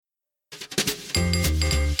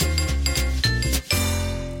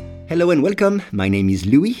Hello and welcome. My name is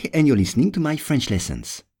Louis and you're listening to my French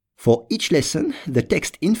lessons. For each lesson, the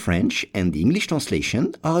text in French and the English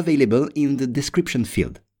translation are available in the description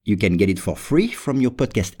field. You can get it for free from your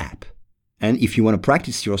podcast app. And if you want to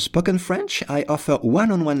practice your spoken French, I offer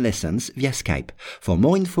one-on-one lessons via Skype. For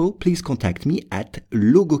more info, please contact me at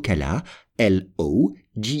logokala, Logokala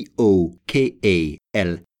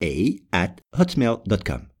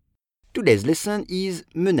 @hotmail.com. Today's lesson is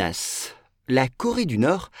menace. La Corée du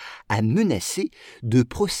Nord a menacé de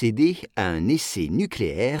procéder à un essai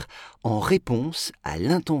nucléaire en réponse à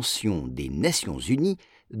l'intention des Nations Unies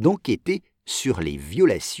d'enquêter sur les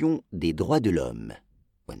violations des droits de l'homme.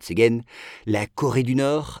 Once again, la Corée du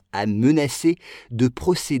Nord a menacé de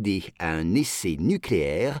procéder à un essai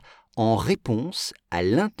nucléaire en réponse à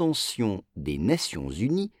l'intention des Nations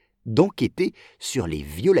Unies d'enquêter sur les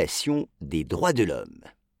violations des droits de l'homme.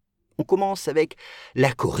 On commence avec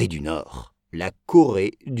la Corée du Nord. La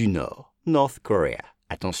Corée du Nord, North Korea.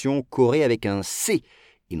 Attention, Corée avec un C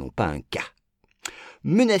et non pas un K.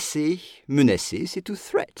 Menacer, c'est to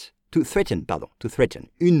threat. To threaten.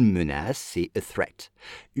 Une menace, c'est a threat.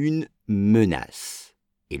 Une menace.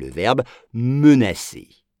 Et le verbe menacer.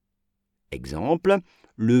 Exemple,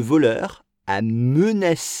 le voleur a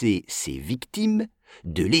menacé ses victimes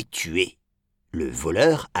de les tuer. Le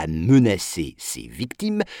voleur a menacé ses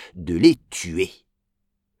victimes de les tuer.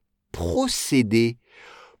 Procéder.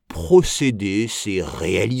 Procéder, c'est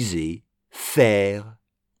réaliser, faire,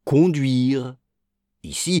 conduire.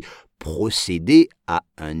 Ici, procéder à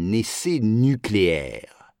un essai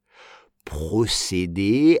nucléaire.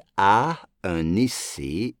 Procéder à un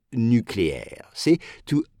essai nucléaire. C'est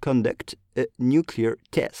to conduct a nuclear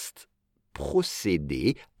test.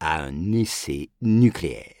 Procéder à un essai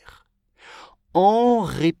nucléaire. En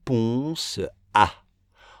réponse à.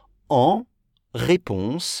 En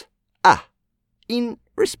réponse à. In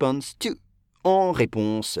response to. En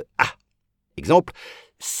réponse à. Exemple,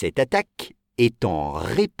 cette attaque est en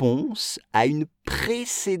réponse à une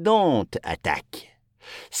précédente attaque.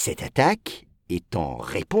 Cette attaque est en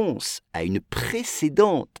réponse à une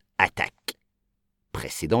précédente attaque.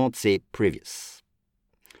 Précédente, c'est previous.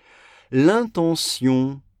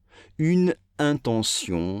 L'intention. Une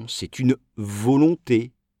intention, c'est une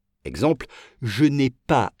volonté. Exemple, je n'ai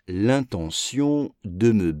pas l'intention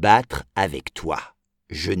de me battre avec toi.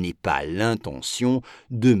 Je n'ai pas l'intention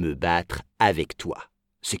de me battre avec toi.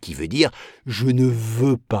 Ce qui veut dire, je ne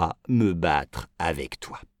veux pas me battre avec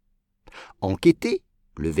toi. Enquêter,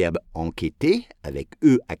 le verbe enquêter, avec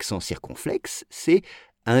E accent circonflexe, c'est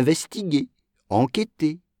investiguer,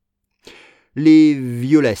 enquêter. Les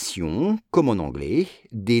violations, comme en anglais,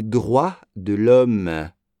 des droits de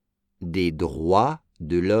l'homme. Des droits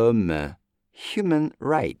de l'homme. Human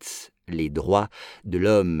rights, les droits de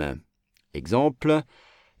l'homme. Exemple,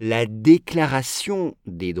 la Déclaration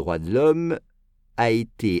des droits de l'homme a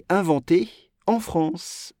été inventée en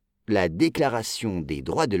France. La Déclaration des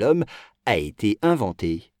droits de l'homme a été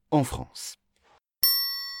inventée en France.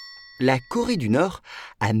 La Corée du Nord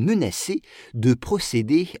a menacé de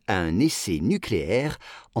procéder à un essai nucléaire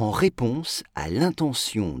en réponse à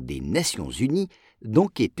l'intention des Nations Unies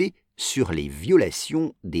d'enquêter sur les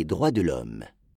violations des droits de l'homme.